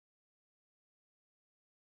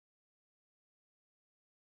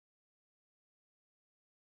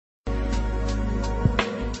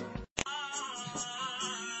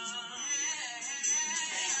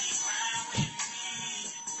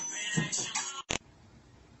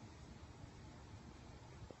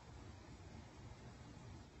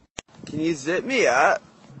Can you zip me up?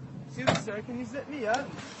 Excuse me, sir, can you zip me up?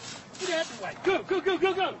 Get out the way.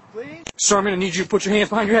 Go. Please? Sir, I'm gonna need you to put your hands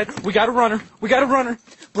behind your head. We got a runner.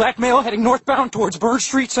 Black male heading northbound towards Bird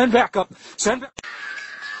Street. Send backup. Send back.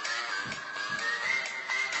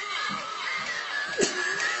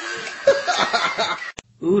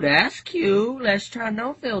 Ooh, that's cute. Let's try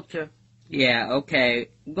no filter. Yeah, okay.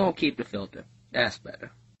 I'm gonna keep the filter. That's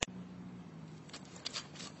better.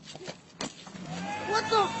 What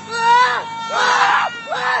the fuck?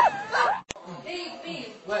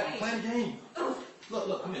 Wait, play the game.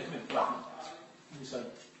 Look, come here. Give me a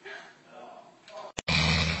second.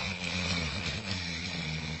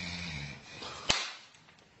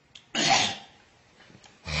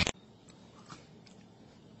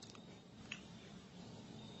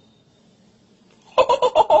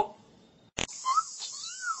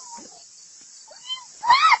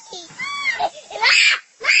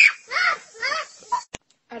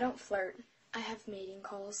 I don't flirt. I have mating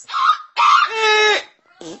calls.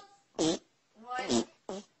 What?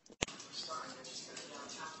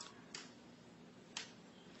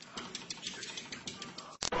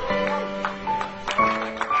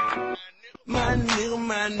 My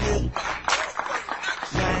nigga.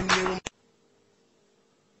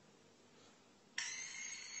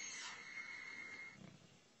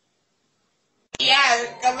 Yeah,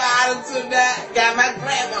 come out to that. Got my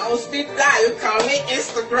grandma on speed dial. Call me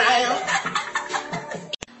Instagram.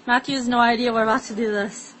 Matthew has no idea we're about to do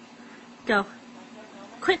this. Go.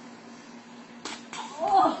 Quick.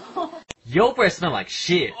 Your breath smell like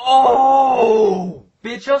shit. Oh!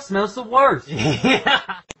 Bitch, your smells the worst.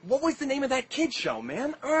 What was the name of that kid show,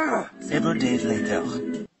 man? Several days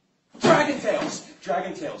later. Dragon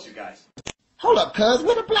Tales, you guys. Hold up, cuz,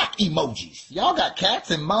 where the black emojis? Y'all got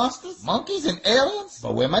cats and monsters, monkeys and aliens?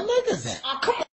 But where my niggas at? Oh, come on.